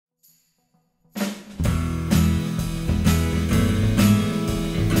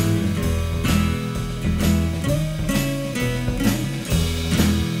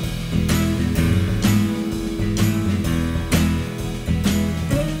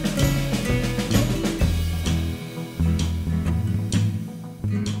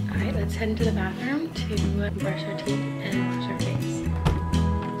head into the bathroom to brush our teeth and wash our face.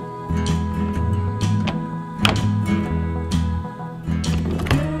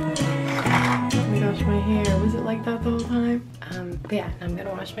 Oh my gosh, my hair. Was it like that the whole time? But yeah, I'm gonna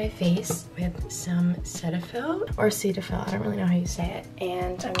wash my face with some Cetaphil or Cetaphil. I don't really know how you say it.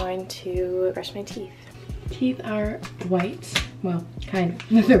 And I'm going to brush my teeth. Teeth are white. Well, kind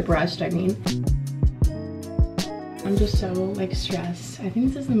of. They're brushed, I mean. I'm just so like stressed. I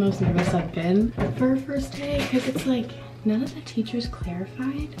think this is the most nervous I've been for a first day because it's like none of the teachers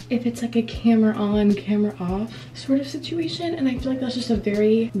clarified if it's like a camera on, camera off sort of situation, and I feel like that's just a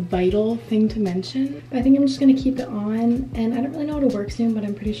very vital thing to mention. I think I'm just gonna keep it on, and I don't really know how to work soon, but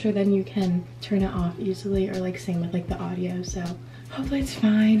I'm pretty sure then you can turn it off easily, or like same with like the audio, so hopefully it's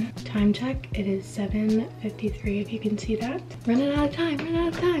fine. Time check, it is 7:53 if you can see that. Running out of time, running out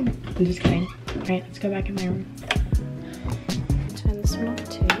of time. I'm just kidding. All right, let's go back in my room. Turn this one off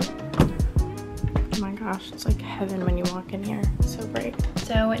too. Oh my gosh, it's like heaven when you walk in here. It's so bright.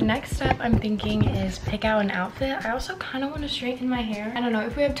 So next up I'm thinking is pick out an outfit. I also kind of want to straighten my hair. I don't know,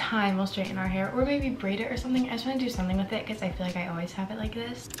 if we have time we'll straighten our hair or maybe braid it or something. I just want to do something with it because I feel like I always have it like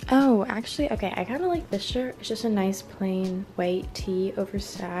this. Oh, actually, okay, I kind of like this shirt. It's just a nice plain white tee,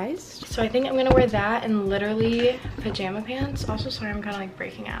 oversized. So I think I'm gonna wear that and literally pajama pants. Also, sorry, I'm kind of like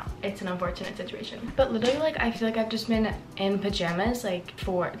breaking out. It's an unfortunate situation. But literally, like, I feel like I've just been in pajamas like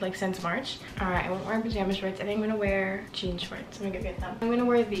since March. All right, I won't wear pajama shorts. I think I'm gonna wear jean shorts. I'm gonna go get them. I'm gonna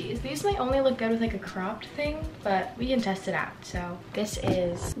wear these. These might only look good with like a cropped thing, but we can test it out. So this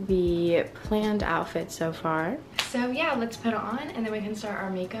is the planned outfit so far. So yeah, let's put it on and then we can start our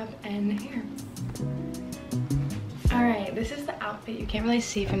makeup and hair. All right, this is the outfit. You can't really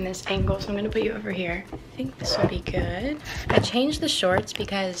see from this angle, so I'm gonna put you over here. I think this will be good. I changed the shorts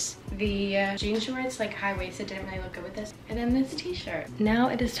because the jean shorts, like high-waisted, didn't really look good with this. And then this t-shirt. Now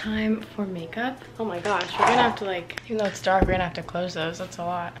it is time for makeup. Oh my gosh, we're gonna have to like, even though it's dark, we're gonna have to close those. That's a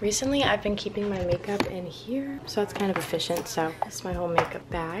lot. Recently, I've been keeping my makeup in here, so that's kind of efficient. So this is my whole makeup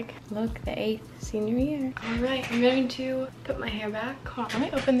bag. Look, the 8th senior year. All right, I'm going to put my hair back. Hold on,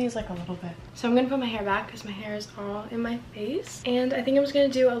 let me open these like a little bit. So I'm gonna put my hair back because my hair is all in my face, and I think I'm just gonna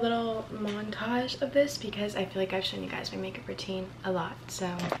do a little montage of this because I feel like I've shown you guys my makeup routine a lot. So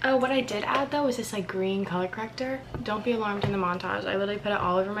oh, what I did add though was this like green color corrector. Don't be alarmed in the montage. I literally put it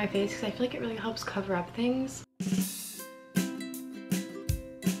all over my face because I feel like it really helps cover up things.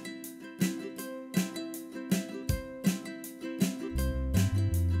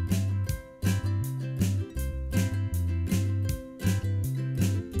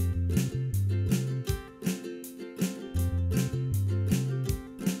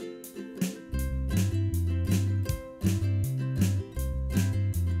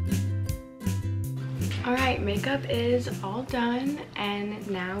 All right, makeup is all done and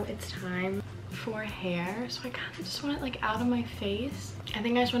now it's time for hair. So I kind of just want it like out of my face. I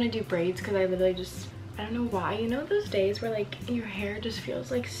think I just want to do braids because I literally just, I don't know why. You know those days where like your hair just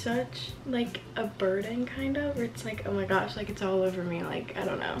feels like such like a burden kind of, where it's like, oh my gosh, like it's all over me, like I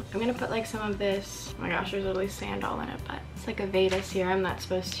don't know. I'm gonna put like some of this, oh my gosh, there's literally sand all in it, but it's like a Veda serum that's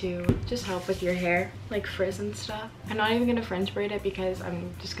supposed to just help with your hair, like frizz and stuff. I'm not even gonna French braid it because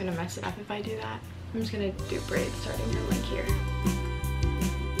I'm just gonna mess it up if I do that. I'm just gonna do braids starting from like here.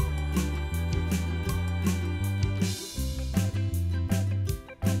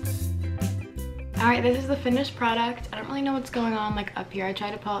 All right, this is the finished product. I don't really know what's going on like up here. I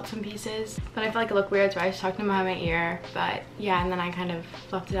tried to pull out some pieces, but I feel like it looked weird, so I just tucked them behind my ear. But yeah, and then I kind of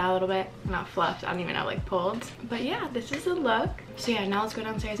fluffed it out a little bit. Not fluffed, I don't even know, like pulled. But yeah, this is the look. So yeah, now let's go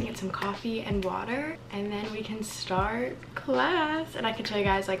downstairs and get some coffee and water, and then we can start class. And I can show you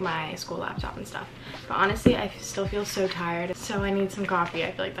guys like my school laptop and stuff. But honestly, I still feel so tired, so I need some coffee.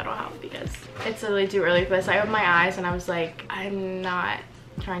 I feel like that'll help because it's literally too early for this. I opened my eyes and I was like, I'm not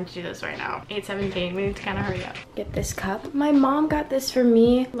trying to do this right now. 8:17, we need to kind of hurry up. Get this cup. My mom got this for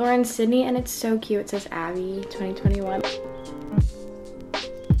me, Lauren Sydney, and it's so cute. It says Abby 2021.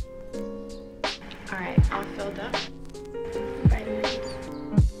 All right, all filled up. Vitamins.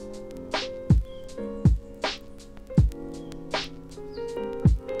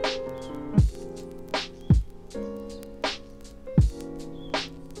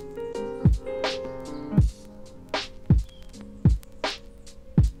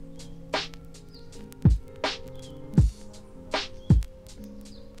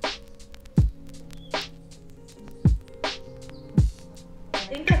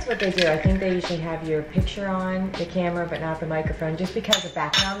 what they do. I think they usually have your picture on the camera, but not the microphone, just because of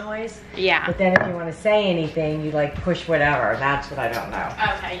background noise. Yeah. But then if you want to say anything, you like push whatever. That's what I don't know.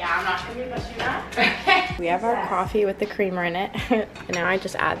 Okay, yeah, I'm not gonna be pushing that. We have our coffee with the creamer in it. And now I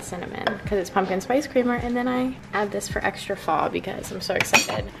just add cinnamon because it's pumpkin spice creamer, and then I add this for extra fall because I'm so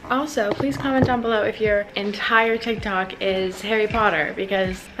excited. Also, please comment down below if your entire TikTok is Harry Potter,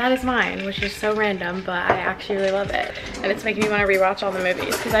 because that is mine, which is so random, but I actually really love it. And it's making me want to rewatch all the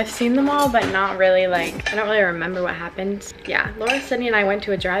movies because I've seen them all, but not really, like, I don't really remember what happened. Yeah, Laura, Sydney, and I went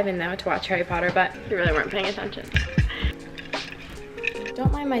to a drive-in though to watch Harry Potter, but we really weren't paying attention.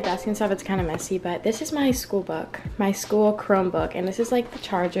 Don't mind my desk and stuff, it's kind of messy, but this is my school book, my school Chromebook, and this is like the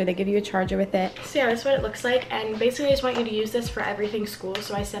charger. They give you a charger with it. So yeah, that's what it looks like, and basically I just want you to use this for everything school.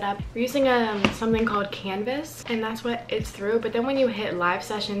 So I set up, we're using something called Canvas, and that's what it's through, but then when you hit live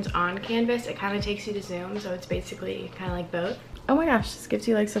sessions on Canvas, it kind of takes you to Zoom, so it's basically kind of like both. Oh my gosh, this gives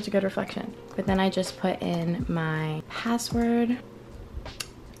you like such a good reflection. But then I just put in my password.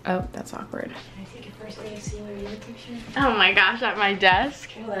 Oh, that's awkward. Oh my gosh, at my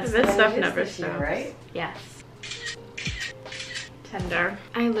desk. Well, this stuff never stops. Right? Yes. Tender.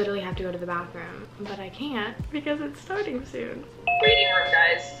 I literally have to go to the bathroom, but I can't because it's starting soon. Waiting room,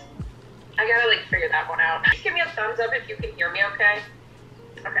 guys. I gotta like figure that one out. Just give me a thumbs up if you can hear me okay.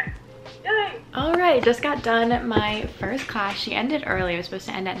 Okay. Yay! All right, just got done my first class. She ended early. It was supposed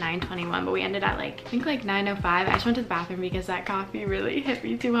to end at 9:21, but we ended at like, I think like 9:05. I just went to the bathroom because that coffee really hit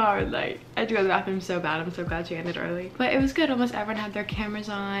me too hard. Like, I had to go to the bathroom so bad. I'm so glad she ended early. But it was good. Almost everyone had their cameras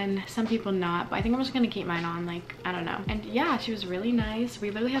on. Some people not, but I think I'm just gonna keep mine on. Like, I don't know. And yeah, she was really nice.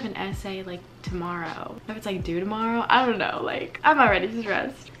 We literally have an essay like tomorrow. If it's like due tomorrow, I don't know. Like, I'm already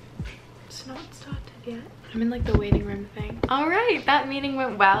stressed. It's not started yet. I'm in like the waiting room thing. All right, that meeting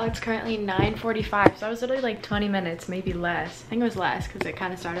went well. It's currently 9:45, so I was literally like 20 minutes, maybe less. I think it was less because it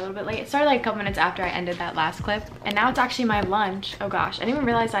kind of started a little bit late. It started like a couple minutes after I ended that last clip, and now it's actually my lunch. Oh gosh, I didn't even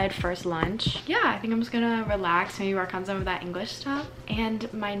realize I had first lunch. Yeah, I think I'm just gonna relax, maybe work on some of that English stuff.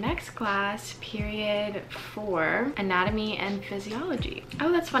 And my next class, period 4, anatomy and physiology.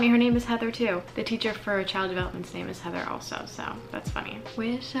 Oh, that's funny. Her name is Heather too. The teacher for child development's name is Heather also, so that's funny.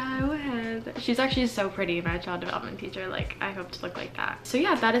 Wish I would. She's actually so pretty. My child development teacher, like, I hope to look like that. So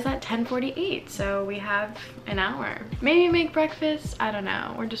yeah, that is at 10:48, so we have an hour. Maybe make breakfast, I don't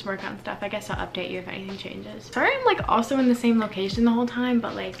know, or just work on stuff. I guess I'll update you if anything changes. Sorry I'm like also in the same location the whole time,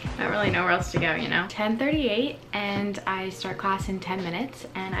 but like I don't really know where else to go, you know. 10:38 and I start class in 10 minutes,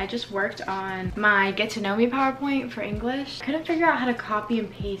 and I just worked on my get to know me PowerPoint for English. Couldn't figure out how to copy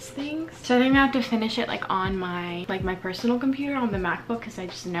and paste things, so I think I have to finish it like on my personal computer on the MacBook, because I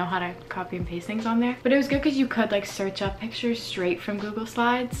just know how to copy and paste things on there. But it was good because you could like search up pictures straight from Google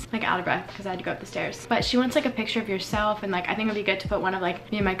Slides. Like, out of breath because I had to go up the stairs. But she wants like a picture of yourself, and like I think it'd be good to put one of like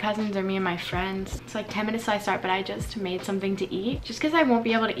me and my cousins or me and my friends. It's like 10 minutes till I start, but I just made something to eat just because I won't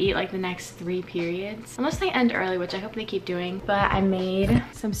be able to eat like the next 3 periods unless they end early, which I hope they keep doing. But I made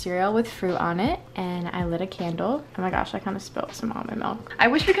some cereal with fruit on it, and I lit a candle. Oh my gosh, I kind of spilled some almond milk. I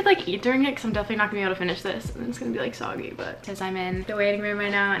wish we could like eat during it because I'm definitely not gonna be able to finish this, and it's gonna be like soggy. But because I'm in the waiting room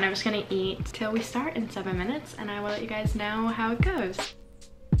right now, and I'm just gonna eat till we start in 7 minutes, and I will let you guys know how it goes.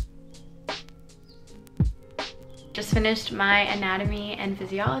 Just finished my anatomy and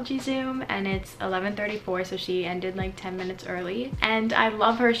physiology Zoom, and it's 11:34, so she ended like 10 minutes early. And I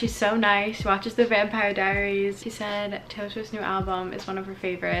love her. She's so nice. She watches the Vampire Diaries. She said Taylor Swift's new album is one of her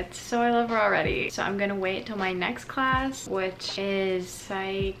favorites, so I love her already. So I'm gonna wait till my next class, which is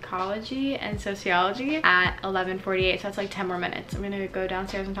psychology and sociology, at 11:48, so that's like 10 more minutes. I'm gonna go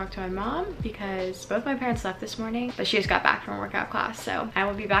downstairs and talk to my mom because both my parents left this morning, but she just got back from workout class, so I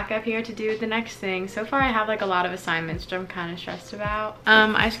will be back up here to do the next thing. So far I have like a lot of assignments, which I'm kind of stressed about.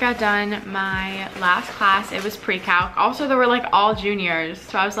 I just got done my last class. It was pre-calc. Also, there were like all juniors,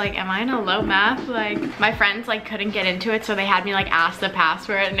 so I was like, am I in a low math? Like, my friends like couldn't get into it, so they had me like ask the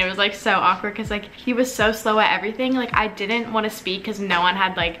password, and it was like so awkward because like he was so slow at everything. Like, I didn't want to speak because no one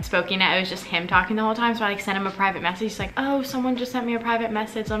had like spoken yet. It was just him talking the whole time, so I like sent him a private message. He's like, oh, someone just sent me a private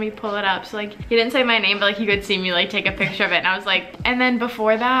message, let me pull it up. So like, he didn't say my name, but like he could see me like take a picture of it, and I was like, and then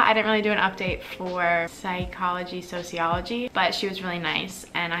before that I didn't really do an update for psychology, sociology, but she was really nice,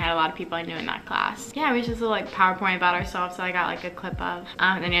 and I had a lot of people I knew in that class. Yeah, we just did like PowerPoint about ourselves, so I got like a clip of,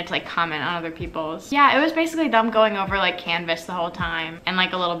 and then you had to like comment on other people's. Yeah, it was basically them going over like Canvas the whole time, and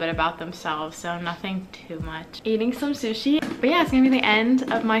like a little bit about themselves, so nothing too much. Eating some sushi. But yeah, it's gonna be the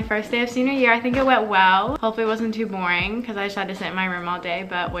end of my first day of senior year. I think it went well. Hopefully it wasn't too boring because I just had to sit in my room all day,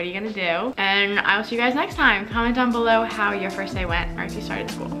 but what are you gonna do? And I will see you guys next time. Comment down below how your first day went, or if you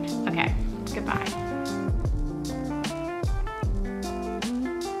started school. Okay, goodbye.